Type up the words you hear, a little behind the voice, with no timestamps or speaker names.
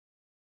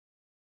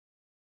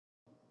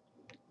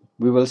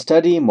We will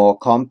study more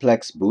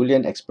complex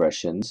Boolean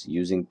expressions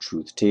using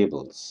truth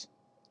tables.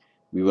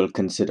 We will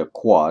consider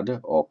quad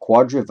or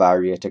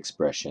quadrivariate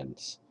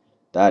expressions,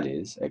 that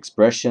is,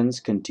 expressions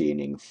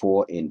containing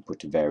 4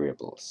 input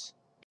variables.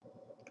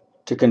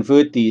 To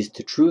convert these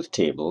to truth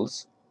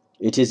tables,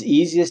 it is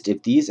easiest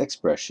if these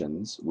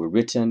expressions were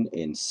written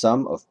in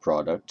sum of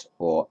product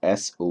or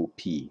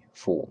SOP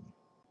form.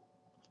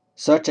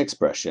 Such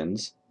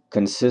expressions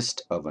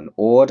consist of an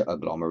odd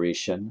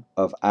agglomeration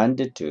of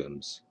ANDed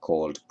terms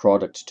called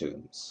product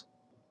terms.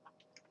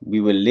 We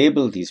will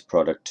label these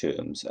product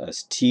terms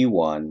as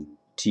T1,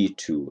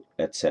 T2,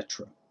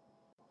 etc.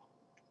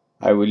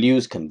 I will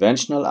use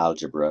conventional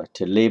algebra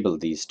to label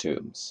these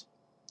terms.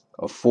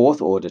 A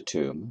fourth order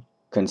term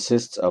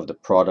consists of the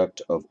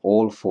product of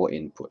all 4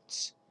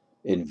 inputs,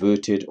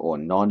 inverted or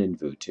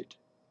non-inverted.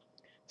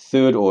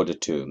 Third order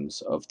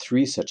terms of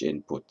 3 such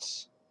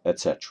inputs,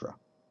 etc.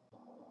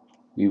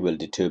 We will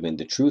determine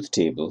the truth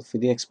table for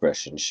the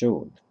expression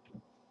shown.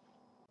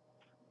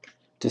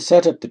 To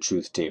set up the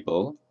truth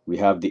table, we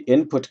have the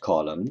input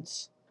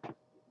columns,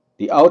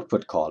 the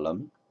output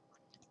column,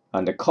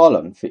 and a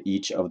column for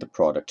each of the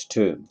product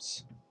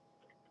terms.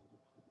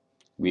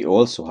 We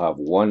also have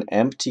one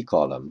empty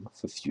column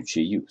for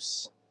future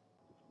use.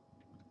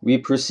 We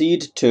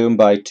proceed term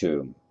by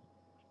term.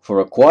 For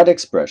a quad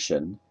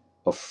expression,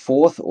 a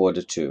fourth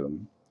order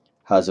term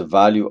has a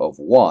value of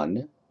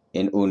 1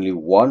 in only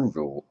one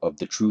row of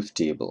the truth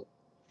table.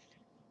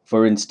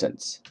 For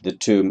instance, the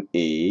term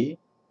A,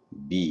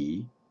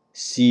 B,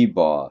 C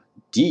bar,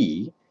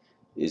 D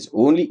is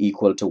only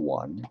equal to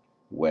 1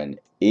 when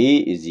A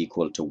is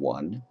equal to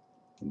 1,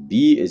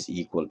 B is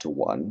equal to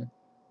 1,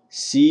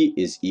 C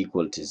is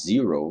equal to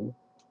 0,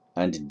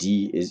 and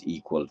D is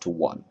equal to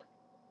 1.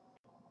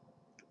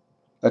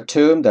 A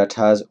term that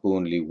has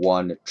only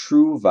one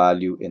true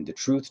value in the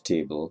truth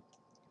table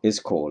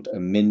is called a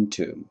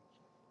minterm.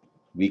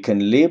 We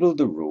can label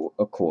the row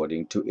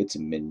according to its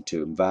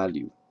minterm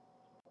value.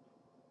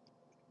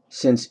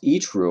 Since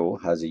each row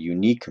has a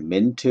unique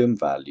minterm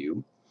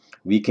value,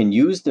 we can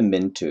use the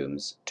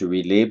minterms to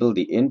relabel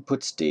the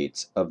input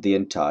states of the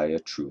entire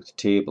truth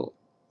table.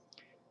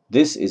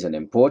 This is an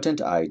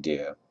important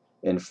idea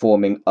in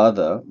forming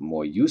other,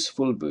 more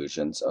useful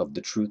versions of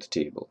the truth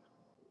table.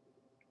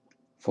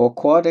 For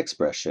quad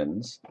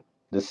expressions,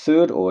 the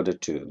third order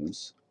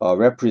terms are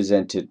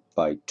represented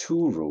by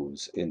 2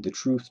 rows in the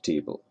truth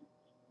table.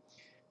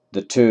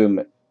 The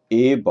term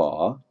A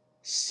bar,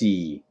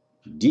 C,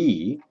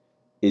 D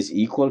is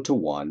equal to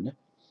 1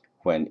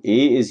 when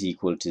A is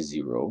equal to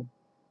 0,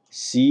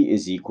 C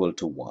is equal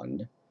to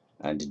 1,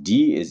 and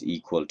D is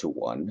equal to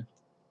 1,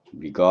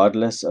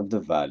 regardless of the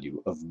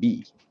value of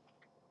B.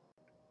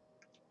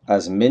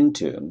 As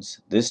minterms,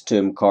 this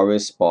term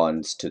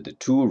corresponds to the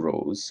 2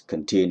 rows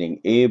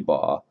containing A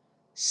bar,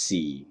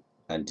 C,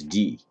 and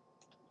D.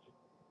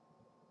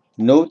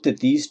 Note that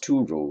these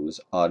 2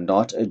 rows are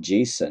not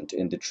adjacent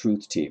in the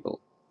truth table.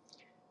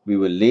 We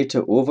will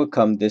later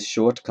overcome this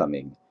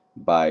shortcoming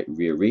by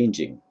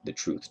rearranging the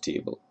truth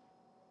table.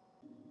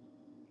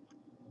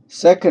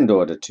 Second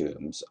order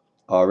terms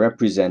are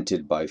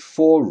represented by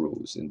 4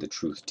 rows in the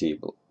truth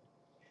table.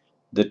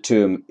 The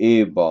term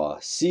A bar,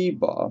 C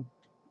bar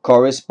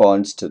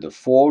corresponds to the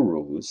 4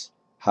 rows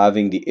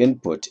having the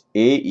input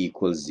A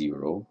equals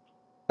 0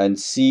 and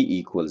C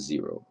equals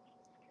 0,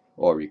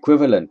 or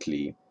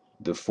equivalently,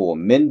 the 4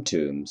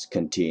 minterms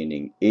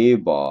containing A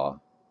bar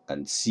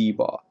and C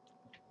bar.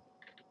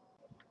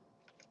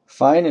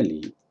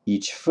 Finally,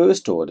 each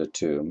first order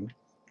term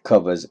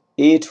covers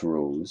 8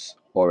 rows,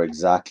 or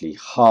exactly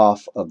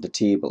half of the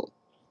table.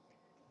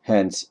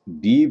 Hence,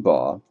 B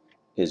bar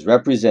is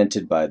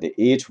represented by the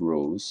 8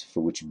 rows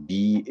for which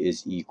B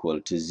is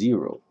equal to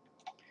 0,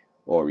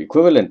 or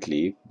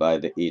equivalently by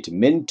the 8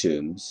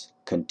 minterms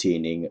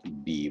containing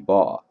B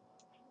bar.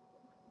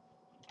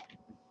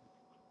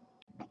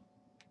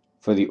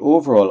 For the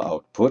overall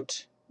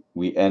output,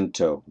 we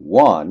enter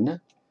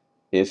 1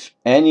 if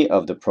any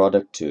of the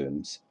product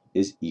terms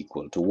is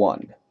equal to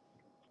 1.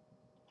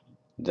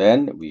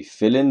 Then we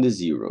fill in the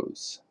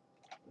zeros.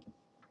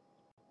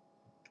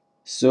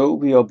 So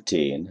we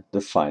obtain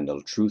the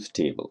final truth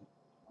table.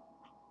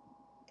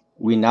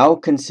 We now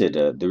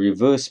consider the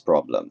reverse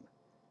problem.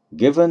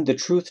 Given the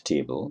truth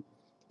table,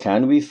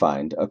 can we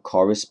find a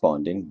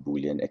corresponding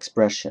Boolean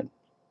expression?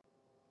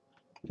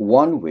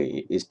 One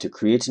way is to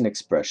create an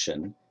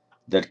expression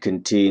that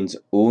contains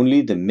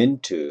only the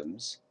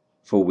minterms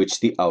for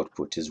which the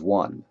output is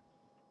 1.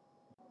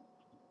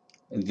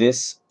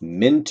 This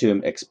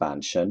minterm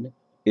expansion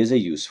is a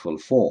useful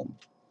form,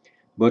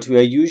 but we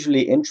are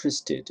usually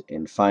interested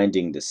in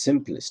finding the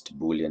simplest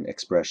Boolean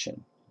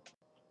expression.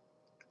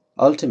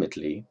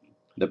 Ultimately,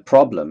 the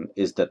problem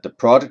is that the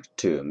product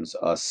terms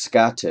are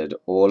scattered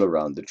all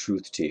around the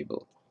truth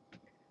table.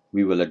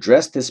 We will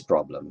address this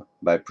problem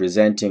by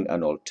presenting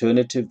an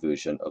alternative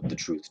version of the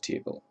truth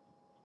table.